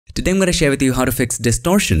Today I'm going to share with you how to fix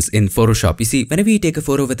distortions in Photoshop. You see, whenever you take a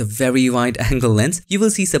photo with a very wide angle lens, you will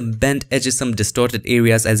see some bent edges, some distorted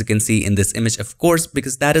areas, as you can see in this image, of course,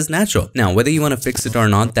 because that is natural. Now, whether you want to fix it or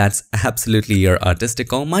not, that's absolutely your artistic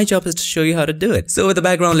call. My job is to show you how to do it. So with the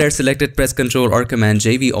background layer selected, press Ctrl or Command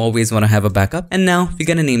J. We always want to have a backup. And now we're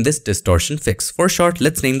going to name this distortion fix. For short,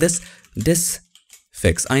 let's name this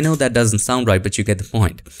fix. I know that doesn't sound right, but you get the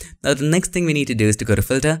point. Now the next thing we need to do is to go to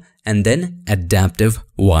filter and then adaptive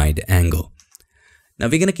wide angle. Now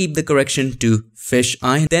we're going to keep the correction to fish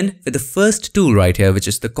eye. Then with the first tool right here, which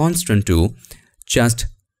is the constant tool, just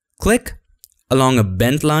click along a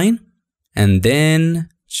bent line and then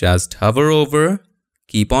just hover over,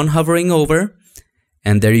 keep on hovering over,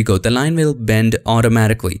 and there you go. The line will bend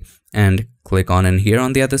automatically. And click on in here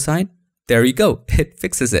on the other side. There you go, it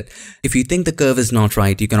fixes it. If you think the curve is not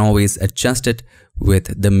right, you can always adjust it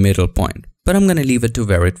with the middle point. But I'm going to leave it to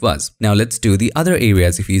where it was. Now let's do the other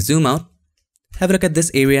areas. If you zoom out, have a look at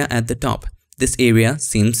this area at the top. This area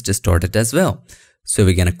seems distorted as well. So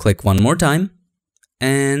we're going to click one more time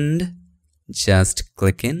and just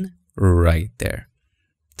click in right there.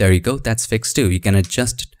 There you go, that's fixed too. You can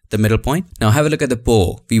adjust the middle point. Now have a look at the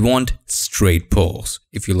pole. We want straight poles.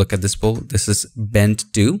 If you look at this pole, this is bent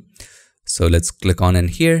too. So let's click on in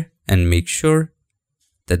here and make sure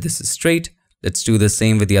that this is straight. Let's do the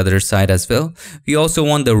same with the other side as well. We also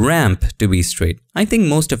want the ramp to be straight. I think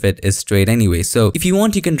most of it is straight anyway. So if you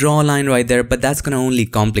want, you can draw a line right there, but that's going to only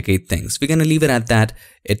complicate things. We're going to leave it at that.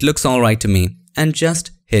 It looks all right to me, and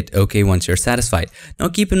just hit OK once you're satisfied. Now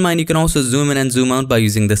keep in mind, you can also zoom in and zoom out by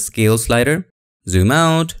using the scale slider. Zoom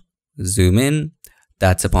out, zoom in.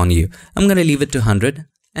 That's upon you. I'm going to leave it to 100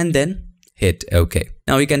 and then hit OK.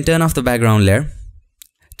 Now we can turn off the background layer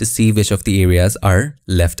to see which of the areas are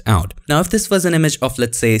left out. Now if this was an image of,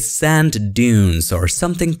 let's say, sand dunes or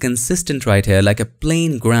something consistent right here, like a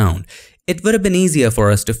plain ground, it would have been easier for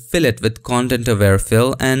us to fill it with content aware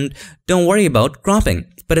fill and don't worry about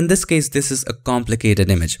cropping. But in this case, this is a complicated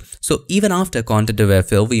image. So even after content aware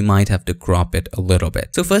fill, we might have to crop it a little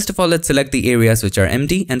bit. So first of all, let's select the areas which are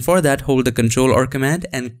empty. And for that, hold the Ctrl or Command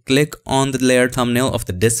and click on the layer thumbnail of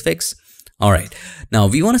the disfix. Alright, now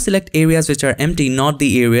we want to select areas which are empty, not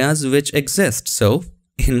the areas which exist. So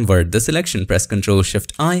invert the selection. Press Ctrl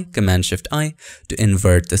Shift I, Command Shift I to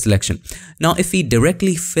invert the selection. Now if we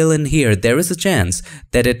directly fill in here, there is a chance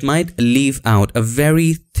that it might leave out a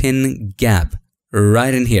very thin gap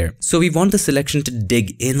right in here. So we want the selection to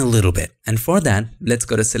dig in a little bit. And for that, let's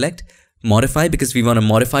go to Select, Modify, because we want to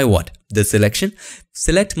modify what? The selection.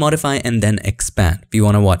 Select, Modify, and then Expand. We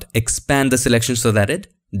want to what? Expand the selection so that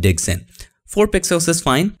it digs in. 4 pixels is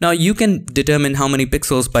fine. Now you can determine how many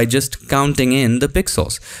pixels by just counting in the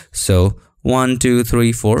pixels. So 1, 2,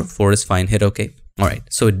 3, 4. 4 is fine. Hit OK. Alright,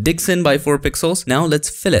 so it digs in by 4 pixels. Now let's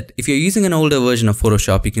fill it. If you're using an older version of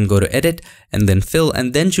Photoshop, you can go to Edit and then Fill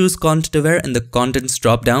and then choose Content Aware in the Contents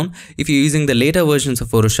drop down. If you're using the later versions of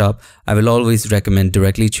Photoshop, I will always recommend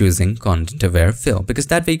directly choosing Content Aware Fill, because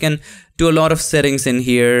that way you can do a lot of settings in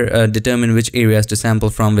here, determine which areas to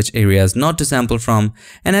sample from, which areas not to sample from.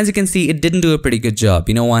 And as you can see, it didn't do a pretty good job.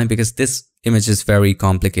 You know why? Because this image is very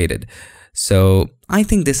complicated. So I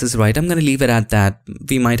think this is right. I'm going to leave it at that.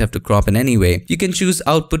 We might have to crop in anyway. You can choose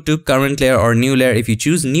output to current layer or new layer. If you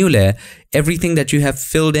choose new layer, everything that you have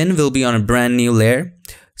filled in will be on a brand new layer.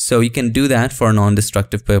 So you can do that for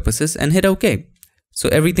non-destructive purposes and hit OK. So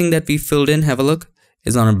everything that we filled in, have a look,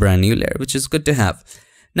 is on a brand new layer, which is good to have.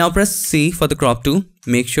 Now press C for the crop tool.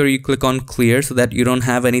 Make sure you click on clear so that you don't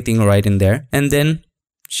have anything right in there. And then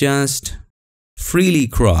just freely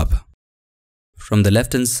crop. From the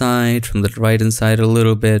left hand side, from the right hand side a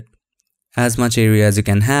little bit, as much area as you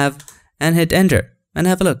can have, and hit enter. And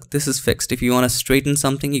have a look, this is fixed. If you want to straighten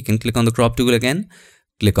something, you can click on the crop tool again,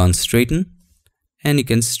 click on straighten, and you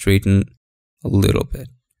can straighten a little bit.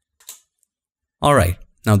 Alright,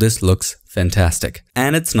 now this looks fantastic.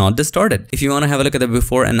 And it's not distorted. If you want to have a look at the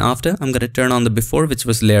before and after, I'm going to turn on the before, which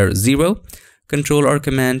was layer 0, Control or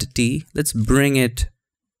Command T. Let's bring it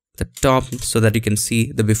the top so that you can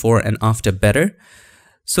see the before and after better.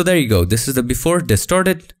 So there you go. This is the before,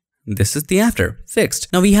 distorted. This is the after,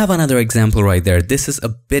 fixed. Now we have another example right there. This is a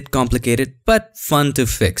bit complicated, but fun to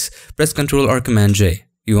fix. Press Ctrl or Command J.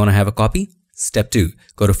 You want to have a copy? Step 2,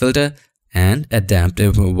 go to Filter and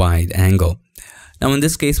Adaptive Wide Angle. Now in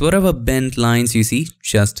this case, whatever bent lines you see,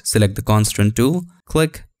 just select the constant tool,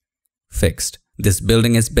 click, fixed. This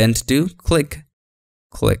building is bent too, click,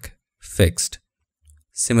 click, fixed.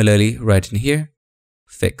 Similarly, right in here,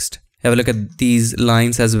 fixed. Have a look at these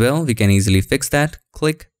lines as well. We can easily fix that.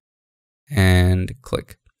 Click and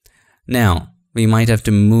click. Now, we might have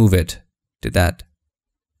to move it to that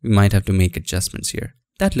We might have to make adjustments here.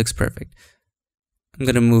 That looks perfect. I'm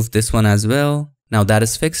gonna move this one as well. Now that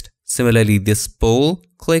is fixed. Similarly, this pole,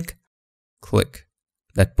 click, click.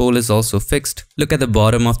 That pole is also fixed. Look at the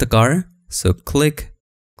bottom of the car. So click,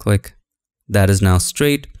 click. That is now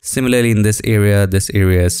straight. Similarly, in this area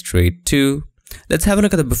is straight too. Let's have a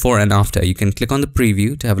look at the before and after. You can click on the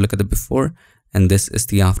preview to have a look at the before, and this is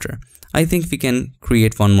the after. I think we can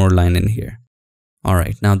create one more line in here.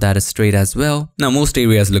 Alright, now that is straight as well. Now most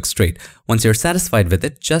areas look straight. Once you're satisfied with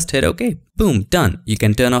it, just hit OK. Boom, done. You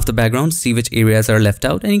can turn off the background, see which areas are left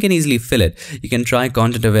out, and you can easily fill it. You can try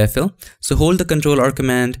content aware fill. So hold the Ctrl or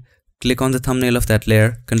Command, click on the thumbnail of that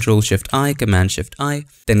layer, Ctrl Shift I, Command Shift I,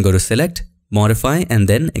 then go to select, modify, and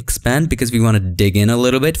then expand because we want to dig in a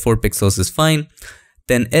little bit. 4 pixels is fine.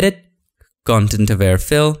 Then edit, content aware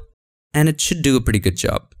fill, and it should do a pretty good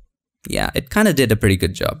job. Yeah, it kind of did a pretty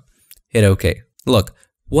good job. Hit OK. Look,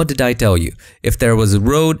 what did I tell you? If there was a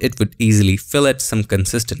road, it would easily fill it, some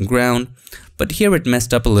consistent ground. But here it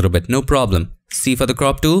messed up a little bit, no problem. C for the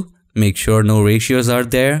crop tool, make sure no ratios are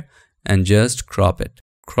there, and just crop it.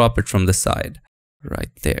 Crop it from the side, right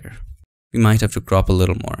there. We might have to crop a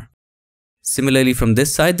little more. Similarly from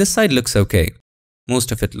this side looks okay.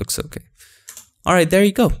 Most of it looks okay. Alright, there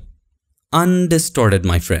you go. Undistorted,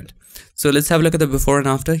 my friend. So let's have a look at the before and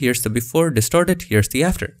after. Here's the before, distorted. Here's the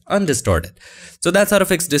after, undistorted. So that's how to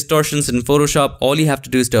fix distortions in Photoshop. All you have to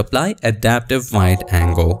do is to apply adaptive wide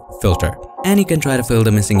angle filter. And you can try to fill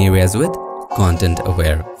the missing areas with content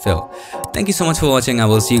aware fill. Thank you so much for watching. I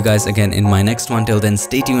will see you guys again in my next one. Till then,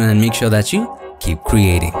 stay tuned and make sure that you keep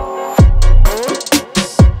creating.